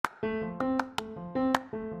We're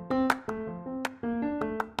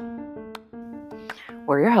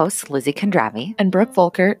your hosts, Lizzie Kondravi and Brooke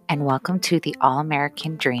Volkert, and welcome to the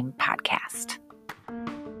All-American Dream podcast.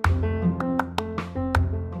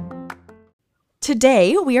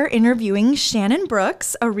 Today, we are interviewing Shannon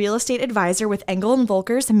Brooks, a real estate advisor with Engel &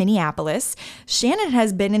 Volkers in Minneapolis. Shannon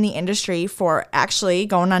has been in the industry for actually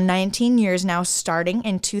going on 19 years now, starting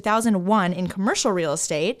in 2001 in commercial real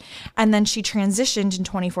estate, and then she transitioned in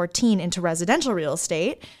 2014 into residential real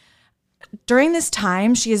estate. During this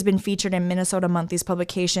time, she has been featured in Minnesota Monthly's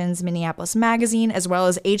publications, Minneapolis Magazine, as well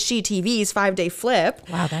as HGTV's 5-Day Flip.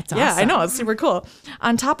 Wow, that's awesome. Yeah, I know. It's super cool.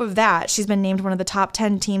 On top of that, she's been named one of the top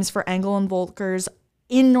 10 teams for Engel & Volkers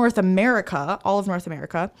in North America, all of North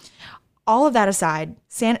America. All of that aside,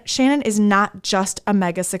 Shannon is not just a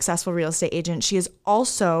mega successful real estate agent. She is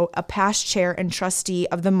also a past chair and trustee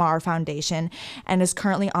of the Marr Foundation and is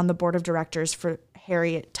currently on the board of directors for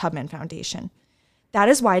Harriet Tubman Foundation. That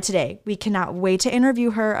is why today we cannot wait to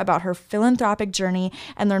interview her about her philanthropic journey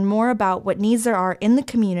and learn more about what needs there are in the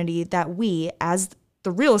community that we, as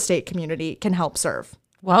the real estate community, can help serve.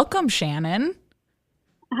 Welcome, Shannon.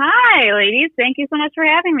 Hi, ladies. Thank you so much for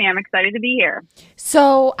having me. I'm excited to be here.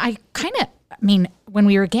 So when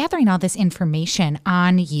we were gathering all this information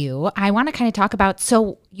on you, I want to kind of talk about,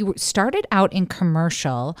 so you started out in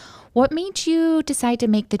commercial. What made you decide to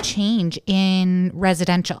make the change in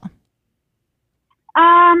residential?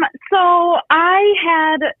 So I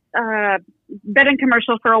had been in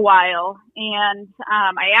commercial for a while, and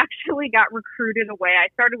I actually got recruited away. I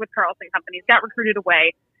started with Carlson Companies, got recruited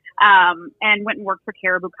away, and went and worked for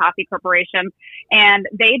Caribou Coffee Corporation, and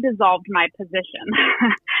they dissolved my position.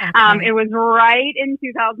 Okay. It was right in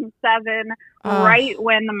 2007, right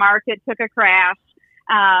when the market took a crash.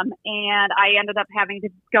 And I ended up having to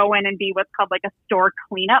go in and be what's called like a store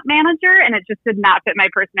cleanup manager. And it just did not fit my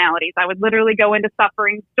personality. So I would literally go into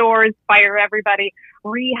suffering stores, fire everybody,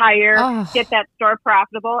 rehire, get that store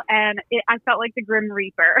profitable. And I felt like the Grim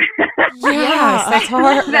Reaper. Yes, that's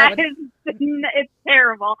horrible. It's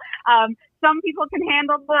terrible. Some people can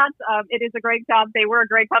handle that. It is a great job. They were a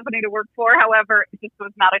great company to work for. However, it just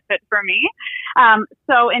was not a fit for me.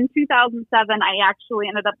 So in 2007, I actually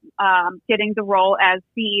ended up getting the role as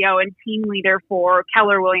CEO and team leader for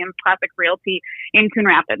Keller Williams Classic Realty in Coon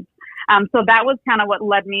Rapids. So that was kind of what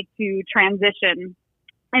led me to transition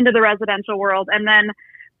into the residential world. And then,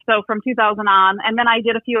 so from 2000 on, and then I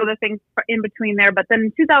did a few other things in between there. But then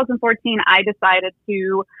in 2014, I decided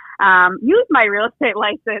to use my real estate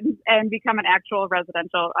license and become an actual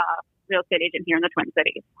residential real estate agent here in the Twin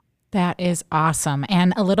Cities. That is awesome.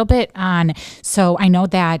 And a little bit on, so I know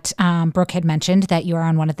that Brooke had mentioned that you are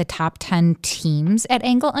on one of the top 10 teams at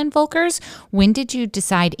Engel & Volkers. When did you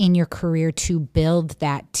decide in your career to build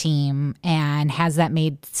that team? And has that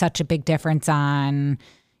made such a big difference on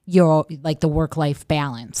your, like, the work-life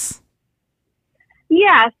balance?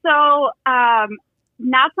 Yeah, so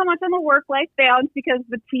not so much on the work-life balance because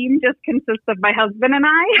the team just consists of my husband and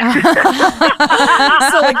I.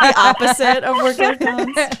 So like the opposite of work-life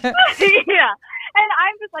balance? Yeah. And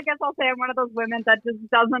I'm just, I guess I'll say I'm one of those women that just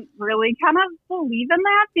doesn't really kind of believe in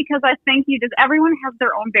that because I think everyone has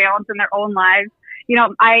their own balance in their own lives. You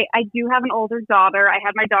know, I do have an older daughter. I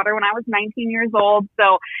had my daughter when I was 19 years old.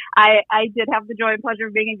 So I did have the joy and pleasure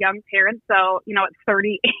of being a young parent. So, you know, at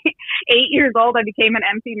 38 years old, I became an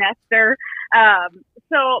empty nester.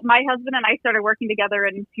 So my husband and I started working together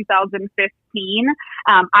in 2015.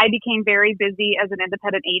 I became very busy as an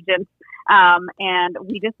independent agent. And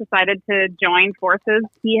we just decided to join forces.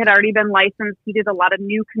 He had already been licensed. He did a lot of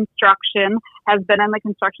new construction, has been in the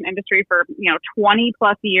construction industry for, 20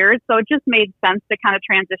 plus years. So it just made sense to kind of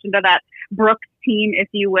transition to that Brooks team, if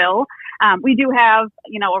you will. We do have,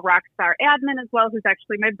 a rock star admin as well, who's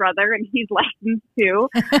actually my brother, and he's licensed too.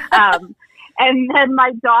 And then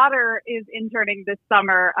my daughter is interning this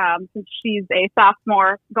summer since she's a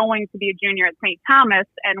sophomore going to be a junior at St. Thomas.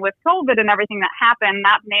 And with COVID and everything that happened,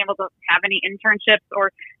 not being able to have any internships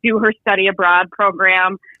or do her study abroad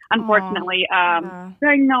program, unfortunately, I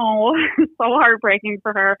know, so heartbreaking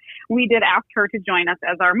for her. We did ask her to join us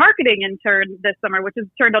as our marketing intern this summer, which has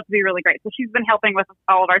turned out to be really great. So she's been helping with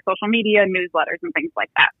all of our social media and newsletters and things like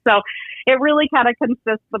that. So it really kind of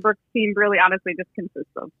consists, the Brooks team really honestly just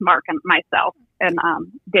consists of Mark and myself and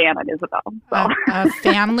Dan and Isabel. So a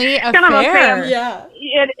family affair. Kind of a family. Yeah.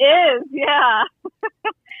 It is, yeah.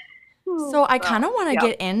 So I kind of want to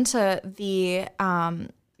get into the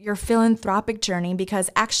your philanthropic journey, because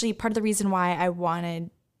actually part of the reason why I wanted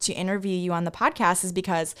to interview you on the podcast is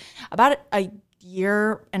because about a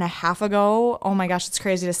year and a half ago, oh my gosh, it's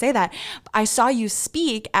crazy to say that, I saw you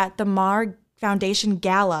speak at the Marr Foundation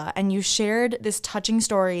Gala, and you shared this touching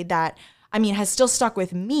story that, I mean, has still stuck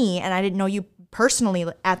with me, and I didn't know you personally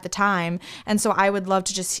at the time. And so I would love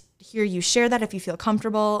to just hear you share that if you feel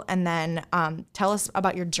comfortable, and then tell us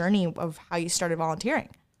about your journey of how you started volunteering.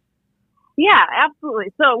 Yeah,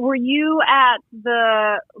 absolutely. So were you at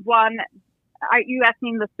the one, are you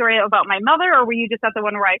asking the story about my mother, or were you just at the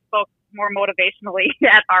one where I spoke more motivationally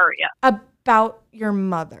at ARIA? About your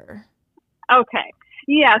mother. Okay.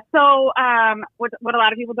 Yeah. So what a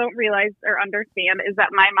lot of people don't realize or understand is that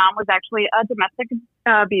my mom was actually a domestic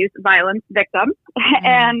abuse violence victim.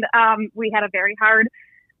 And we had a very hard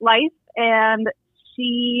life. And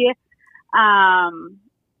she,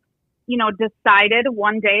 decided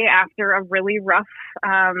one day after a really rough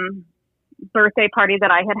birthday party that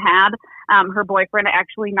I had, her boyfriend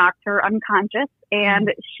actually knocked her unconscious. And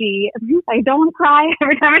I don't want to cry.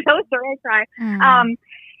 Every time I tell a story, I cry.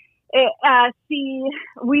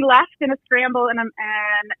 We left in a scramble and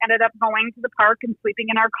ended up going to the park and sleeping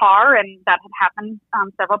in our car. And that had happened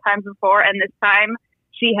several times before. And this time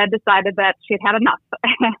she had decided that she had had enough.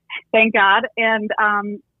 Thank God. And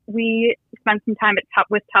we spent some time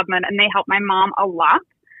with Tubman, and they helped my mom a lot.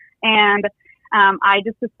 And I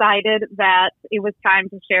just decided that it was time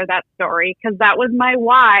to share that story, because that was my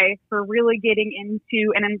why for really getting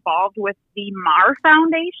into and involved with the MAR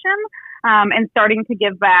Foundation. And starting to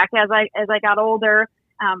give back as I got older,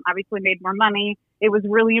 obviously made more money. It was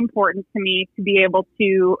really important to me to be able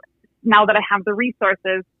to, now that I have the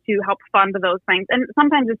resources, to help fund those things. And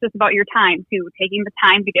sometimes it's just about your time too, taking the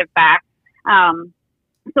time to give back.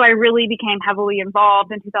 So I really became heavily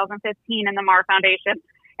involved in 2015 in the MAR Foundation.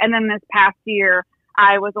 And then this past year,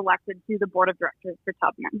 I was elected to the board of directors for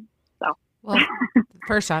Tubman. So. Well,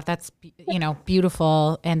 first off, that's,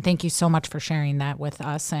 beautiful. And thank you so much for sharing that with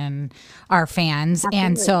us and our fans. Absolutely.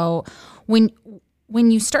 And so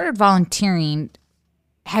when you started volunteering,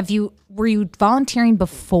 were you volunteering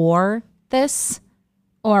before this,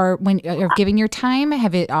 or when you're giving your time?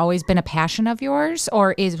 Have it always been a passion of yours,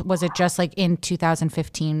 or was it just like in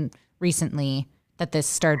 2015 recently that this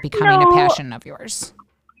started becoming a passion of yours?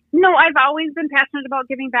 No, I've always been passionate about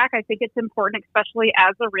giving back. I think it's important, especially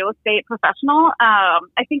as a real estate professional.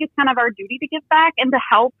 I think it's kind of our duty to give back and to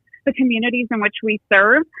help the communities in which we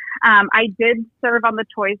serve. I did serve on the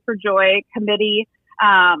Toys for Joy committee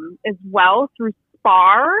as well through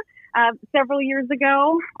SPAR several years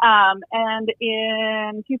ago. And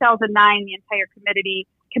in 2009, the entire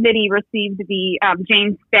committee received the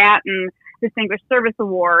James Statton Distinguished Service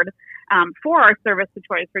Award for our service to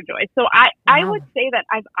Toys for Joy. So I would say that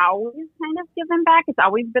I've always kind of given back. It's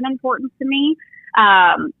always been important to me.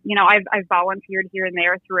 I've volunteered here and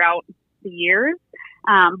there throughout the years.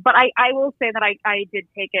 But I will say that I did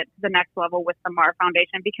take it to the next level with the MAR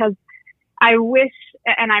Foundation, because I wish,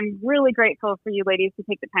 and I'm really grateful for you ladies to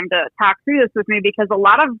take the time to talk through this with me, because a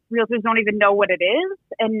lot of realtors don't even know what it is.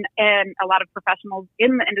 And a lot of professionals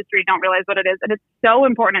in the industry don't realize what it is. And it's so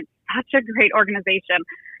important. It's such a great organization.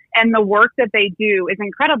 And the work that they do is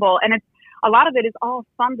incredible. And a lot of it is all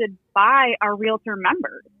funded by our realtor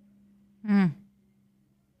members. Mm.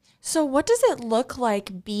 So what does it look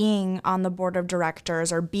like being on the board of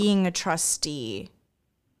directors or being a trustee?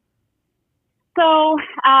 So,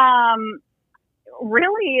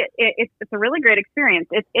 really, it's a really great experience.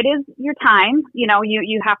 It is your time.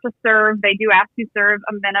 You have to serve. They do ask you to serve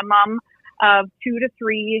a minimum of 2 to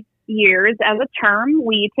 3 years as a term.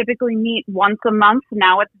 We typically meet once a month.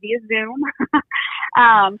 Now it's via Zoom.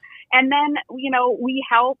 And then, we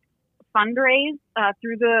help fundraise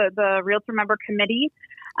through the Realtor Member Committee,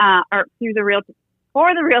 or through the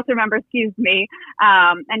Realtor Member,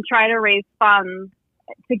 and try to raise funds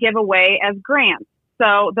to give away as grants.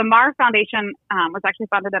 So the MAR Foundation was actually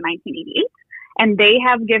founded in 1988, and they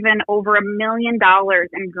have given over $1 million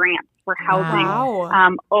in grants for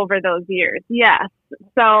housing over those years. Yes.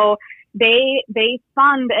 So they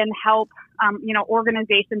fund and help,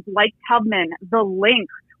 organizations like Tubman, The Link,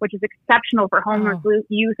 which is exceptional for homeless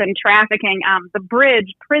youth and trafficking, The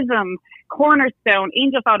Bridge, Prism, Cornerstone,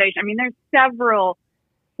 Angel Foundation. I mean, there's several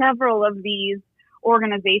of these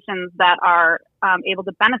organizations that are able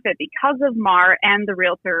to benefit because of MAR and the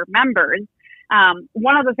realtor members.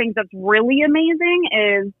 One of the things that's really amazing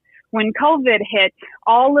is when COVID hit,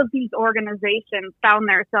 all of these organizations found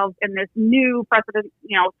themselves in this new precedent,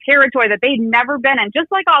 territory that they'd never been in,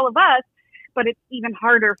 just like all of us, but it's even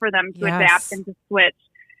harder for them to adapt and to switch.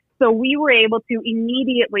 So we were able to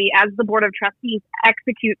immediately, as the Board of Trustees,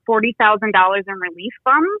 execute $40,000 in relief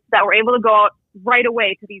funds that were able to go out right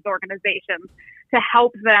away to these organizations to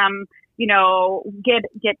help them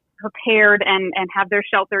get prepared and have their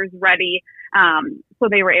shelters ready. So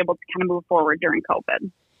they were able to kind of move forward during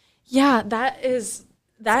COVID. Yeah, that is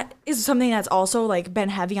something that's also like been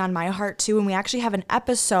heavy on my heart too. And we actually have an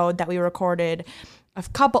episode that we recorded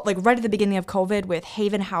right at the beginning of COVID with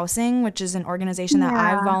Haven Housing, which is an organization that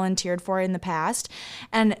I've volunteered for in the past.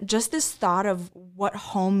 And just this thought of what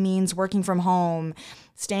home means, working from home,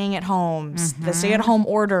 staying at home, the stay-at-home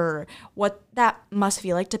order, what that must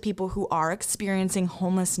feel like to people who are experiencing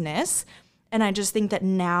homelessness. And I just think that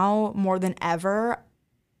now more than ever,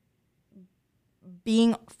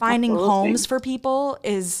 finding homes for people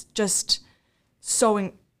is just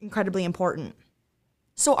so incredibly important.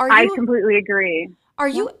 So I completely agree. Are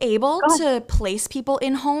you able to place people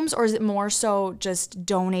in homes, or is it more so just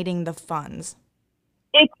donating the funds?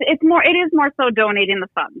 It is more so donating the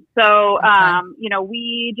funds. So,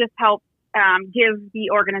 we just help give the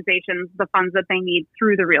organizations the funds that they need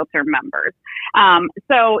through the Realtor members.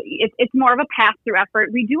 So it's more of a pass-through effort.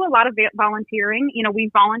 We do a lot of volunteering. We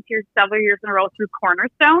volunteered several years in a row through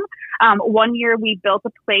Cornerstone. One year we built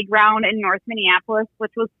a playground in North Minneapolis,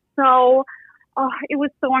 which was it was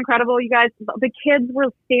so incredible, you guys. The kids were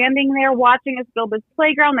standing there watching us build this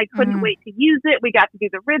playground. They couldn't wait to use it. We got to do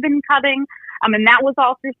the ribbon cutting. And that was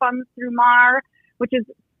all through funds through MAR, which is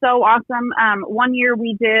so awesome. One year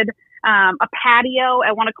we did a patio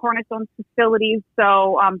at one of Cornerstone's facilities.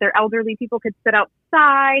 So their elderly people could sit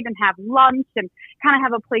outside and have lunch and kind of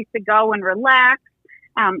have a place to go and relax.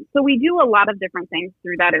 So we do a lot of different things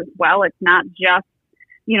through that as well. It's not just,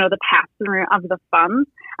 the pass-through of the funds.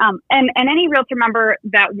 And any Realtor member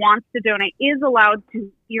that wants to donate is allowed to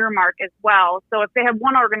earmark as well. So if they have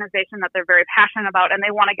one organization that they're very passionate about and they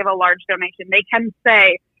want to give a large donation, they can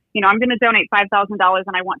say, I'm going to donate $5,000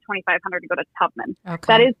 and I want $2,500 to go to Tubman. Okay.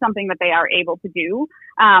 That is something that they are able to do.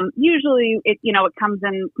 Usually, it comes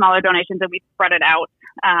in smaller donations and we spread it out.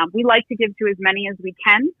 We like to give to as many as we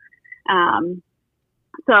can.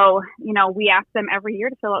 So, we ask them every year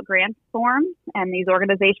to fill out grant forms and these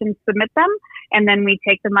organizations submit them. And then we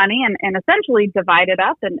take the money and essentially divide it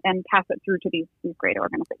up and pass it through to these great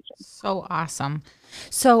organizations. So awesome.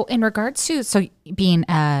 So in regards to being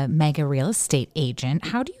a mega real estate agent,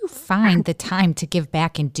 how do you find the time to give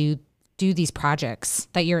back and do these projects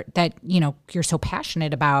that you're so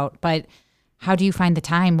passionate about? But how do you find the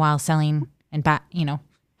time while selling and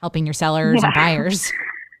helping your sellers and buyers?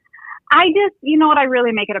 I just, I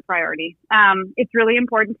really make it a priority. It's really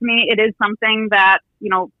important to me. It is something that,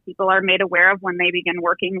 people are made aware of when they begin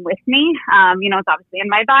working with me. It's obviously in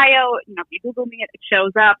my bio. If you Google me, it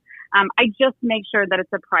shows up. I just make sure that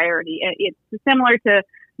it's a priority. It's similar to,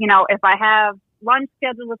 if I have lunch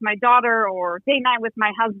scheduled with my daughter or date night with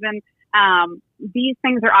my husband, these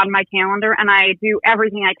things are on my calendar and I do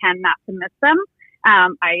everything I can not to miss them.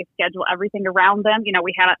 I schedule everything around them.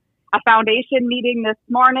 We had a foundation meeting this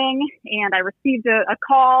morning and I received a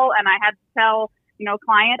call and I had to tell,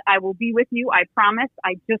 client, I will be with you. I promise.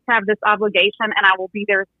 I just have this obligation and I will be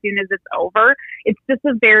there as soon as it's over. It's just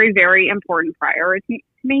a very, very important priority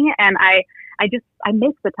to me. And I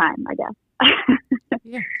make the time, I guess.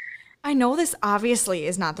 Yeah. I know this obviously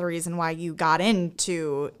is not the reason why you got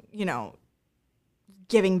into,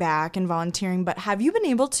 giving back and volunteering, but have you been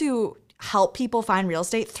able to help people find real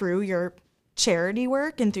estate through your charity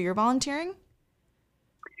work and through your volunteering?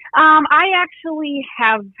 I actually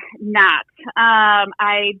have not.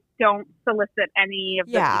 I don't solicit any of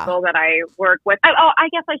the people that I work with. I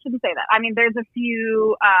guess I shouldn't say that. I mean, there's a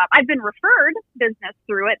few, I've been referred business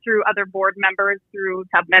through other board members, through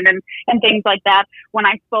Tubman and things like that. When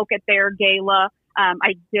I spoke at their gala,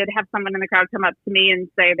 I did have someone in the crowd come up to me and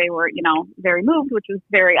say they were, very moved, which was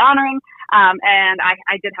very honoring. And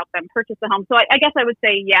I did help them purchase a home. So I guess I would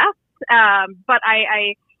say yes. But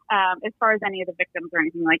I as far as any of the victims or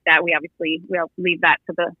anything like that, we'll leave that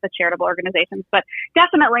to the charitable organizations. But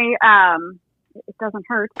definitely, it doesn't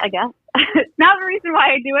hurt, I guess. It's not the reason why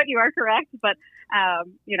I do it. You are correct. But,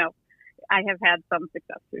 I have had some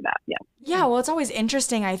success through that. Yeah. Yeah. Well, it's always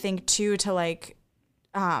interesting, I think, too, to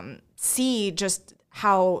see just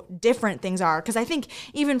how different things are. Because I think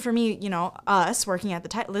even for me, us working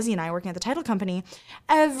at Lizzie and I working at the title company,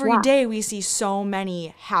 every day we see so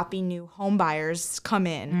many happy new home buyers come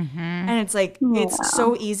in. Mm-hmm. And it's it's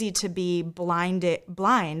so easy to be blind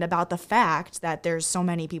about the fact that there's so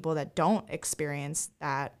many people that don't experience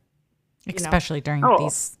that. Especially during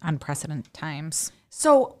these unprecedented times.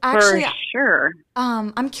 So actually, for sure.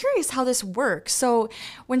 I'm curious how this works. So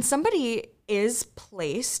when somebody is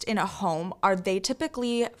placed in a home, are they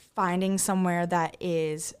typically finding somewhere that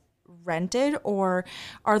is rented, or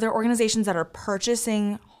are there organizations that are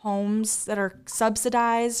purchasing homes that are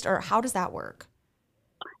subsidized, or how does that work?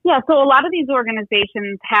 Yeah, so a lot of these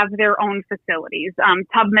organizations have their own facilities.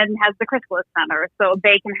 Tubman has the Chrysalis Center, so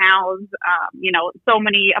they can house, so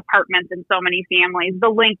many apartments and so many families. The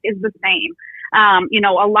Link is the same.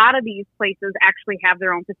 A lot of these places actually have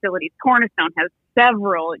their own facilities. Cornerstone has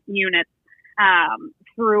several units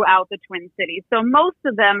throughout the Twin Cities. So most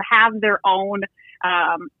of them have their own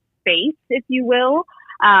space, if you will.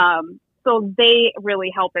 So they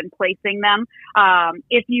really help in placing them.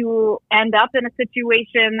 If you end up in a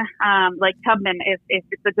situation like Tubman, if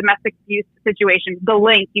it's a domestic abuse situation, the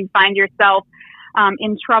Link, you find yourself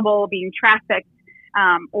in trouble, being trafficked,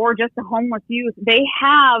 or just a homeless youth, they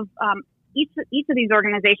have each of these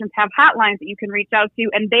organizations have hotlines that you can reach out to,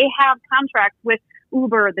 and they have contracts with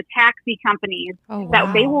Uber, the taxi companies,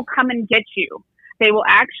 that they will come and get you. They will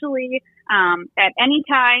actually, at any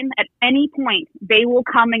time, at any point, they will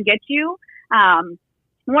come and get you.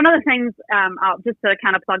 One of the things, just to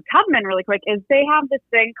kind of plug Tubman really quick, is they have this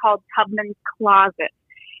thing called Tubman's Closet.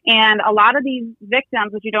 And a lot of these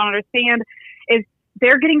victims, which you don't understand, is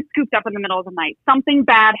they're getting scooped up in the middle of the night. Something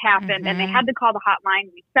bad happened, and they had to call the hotline.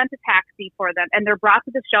 We sent a taxi for them, and they're brought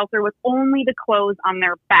to the shelter with only the clothes on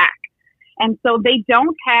their back. And so they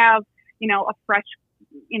don't have, a fresh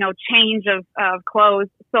change of clothes.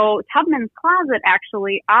 So Tubman's Closet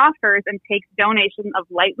actually offers and takes donation of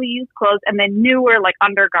lightly used clothes and then newer like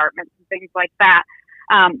undergarments and things like that.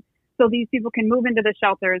 So these people can move into the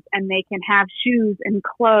shelters and they can have shoes and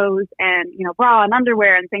clothes and, bra and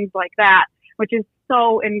underwear and things like that, which is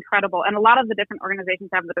so incredible. And a lot of the different organizations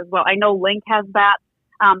have that as well. I know Link has that.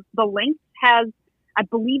 The Link has, I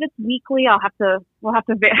believe it's weekly. We'll have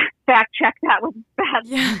to fact check that with Beth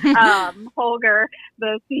Holger,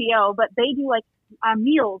 the CEO. But they do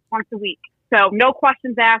meals once a week, so no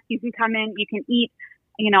questions asked. You can come in, you can eat,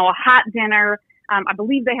 a hot dinner. I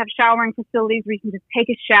believe they have showering facilities where you can just take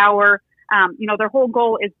a shower. Their whole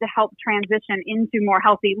goal is to help transition into more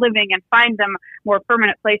healthy living and find them more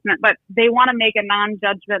permanent placement. But they want to make a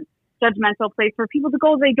judgmental place for people to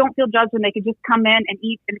go. They don't feel judged and they can just come in and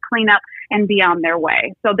eat and clean up and be on their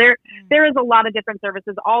way. So there is a lot of different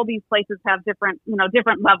services. All these places have different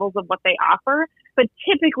levels of what they offer, but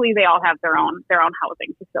typically they all have their own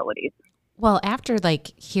housing facilities. Well, after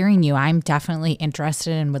hearing you, I'm definitely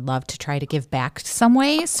interested and would love to try to give back some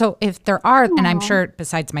way. So if there are, and I'm sure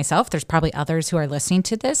besides myself, there's probably others who are listening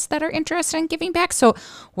to this that are interested in giving back. So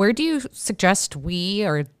where do you suggest we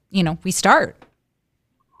start?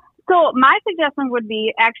 So my suggestion would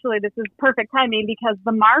be, actually, this is perfect timing because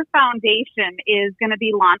the MAR Foundation is going to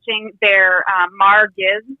be launching their MAR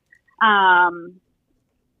Gives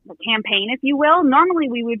campaign, if you will. Normally,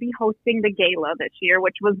 we would be hosting the gala this year,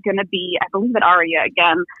 which was going to be, I believe, at Aria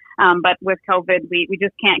again. But with COVID, we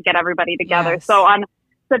just can't get everybody together. Yes. So on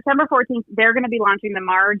September 14th, they're going to be launching the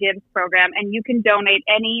MAR Gives program, and you can donate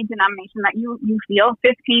any denomination that you feel,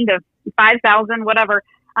 15 to 5,000, whatever.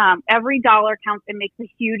 Every dollar counts and makes a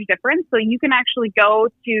huge difference. So you can actually go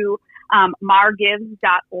to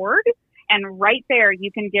margives.org, and right there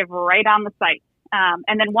you can give right on the site.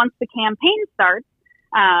 And then once the campaign starts,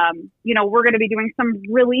 we're going to be doing some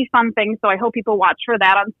really fun things. So I hope people watch for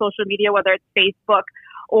that on social media, whether it's Facebook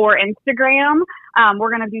or Instagram. We're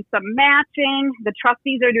going to do some matching. The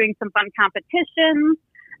trustees are doing some fun competitions.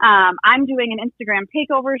 I'm doing an Instagram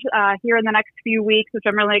takeover here in the next few weeks, which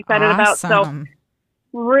I'm really excited about. So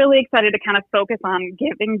really excited to kind of focus on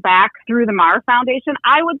giving back through the MAR Foundation.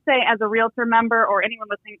 I would say as a Realtor member or anyone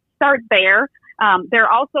listening, start there.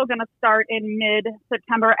 They're also going to start in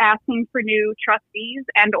mid-September asking for new trustees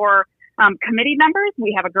and or committee members.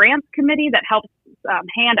 We have a grants committee that helps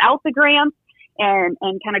hand out the grants and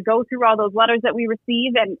kind of go through all those letters that we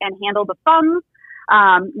receive and handle the funds.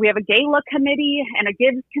 We have a gala committee and a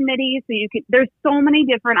gives committee. So there's so many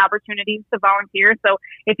different opportunities to volunteer. So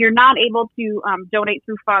if you're not able to donate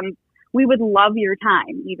through funds, we would love your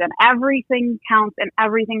time. Even everything counts and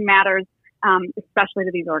everything matters, especially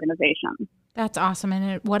to these organizations. That's awesome.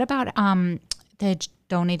 And what about the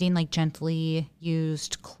donating gently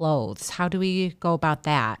used clothes? How do we go about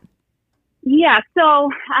that? Yeah, so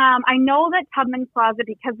I know that Tubman's Closet,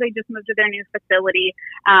 because they just moved to their new facility,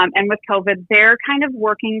 and with COVID, they're kind of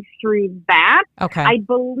working through that. Okay. I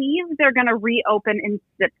believe they're going to reopen in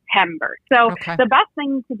September. So the best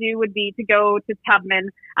thing to do would be to go to Tubman,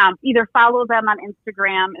 either follow them on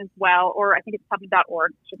Instagram as well, or I think it's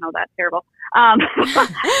tubman.org. I should know that. Terrible. And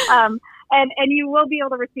you will be able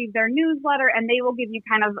to receive their newsletter, and they will give you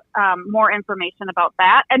kind of more information about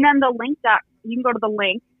that. And then the link, you can go to the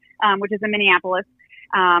link, which is in Minneapolis,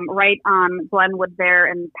 right on Glenwood there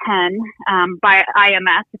in Penn, by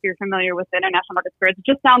IMS, if you're familiar with International Market Square. It's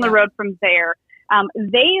just down the road from there.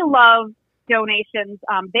 They love donations.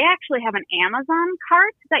 They actually have an Amazon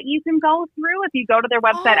cart that you can go through. If you go to their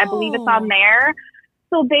website, I believe it's on there.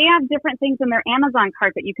 So they have different things in their Amazon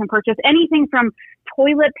cart that you can purchase. Anything from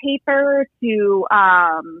toilet paper to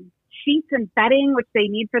sheets and bedding, which they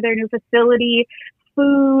need for their new facility,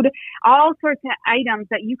 food, all sorts of items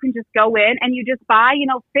that you can just go in and you just buy,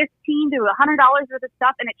 $15 to $100 worth of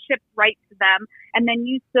stuff, and it ships right to them. And then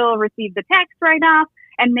you still receive the tax write-off,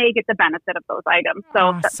 and they get the benefit of those items. So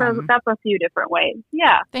Awesome. that's a few different ways.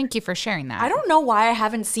 Yeah. Thank you for sharing that. I don't know why I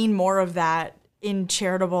haven't seen more of that in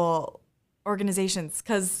charitable organizations,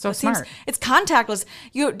 because smart. It's contactless.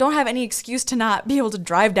 You don't have any excuse to not be able to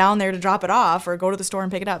drive down there to drop it off or go to the store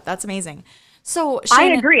and pick it up. That's amazing. So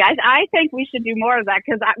Shannon, I agree. I think we should do more of that,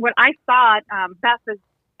 because when I saw it, Beth is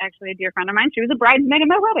actually a dear friend of mine. She was a bridesmaid at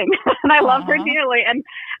my wedding, and I love her dearly. And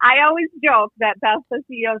I always joke that Beth's the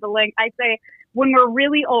CEO of the Link. I say, when we're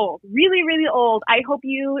really old, really, really old, I hope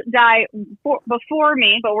you die before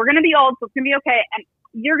me, but we're going to be old, so it's going to be okay. And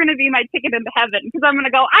you're going to be my ticket into heaven, because I'm going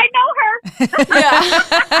to go, I know her.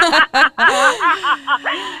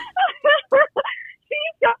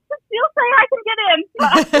 She'll say I can get in.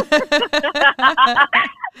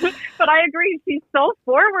 But I agree. She's so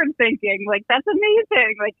forward thinking. Like, that's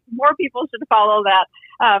amazing. Like, more people should follow that,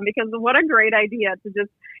 because what a great idea to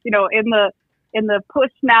just, in the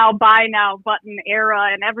push now, buy now button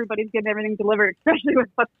era, and everybody's getting everything delivered, especially with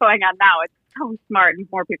what's going on now. It's so smart, and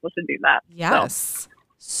more people should do that. Yes.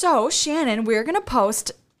 So Shannon, we're going to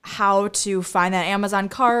post how to find that Amazon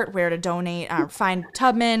cart, where to donate, find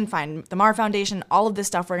Tubman, find the Mar Foundation, all of this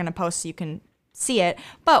stuff we're going to post so you can see it.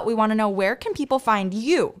 But we want to know, where can people find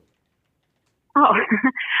you? Oh,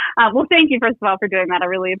 well, thank you, first of all, for doing that. I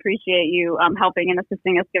really appreciate you helping and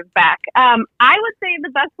assisting us give back. I would say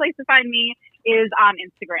the best place to find me is on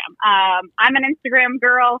Instagram. I'm an Instagram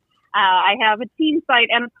girl. I have a team site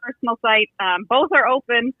and a personal site. Both are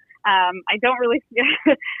open. I don't really,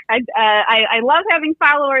 I love having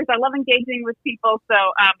followers. I love engaging with people. So,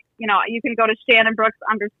 you can go to Shannon Brooks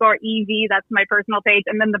 _EV. That's my personal page.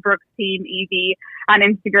 And then the Brooks Team EV on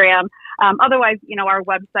Instagram. Otherwise, our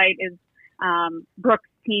website is Brooks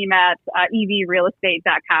Team at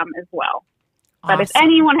evrealestate.com as well. But if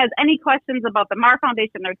anyone has any questions about the Mar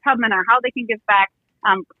Foundation or Tubman or how they can give back,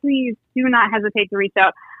 please do not hesitate to reach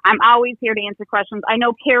out. I'm always here to answer questions. I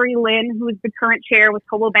know Carrie Lynn, who is the current chair with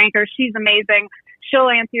Coldwell Banker. She's amazing. She'll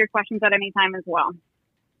answer your questions at any time as well.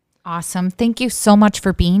 Awesome. Thank you so much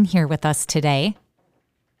for being here with us today.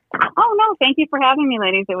 Oh, no. Thank you for having me,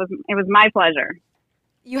 ladies. It was my pleasure.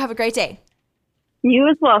 You have a great day. You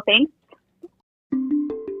as well. Thanks.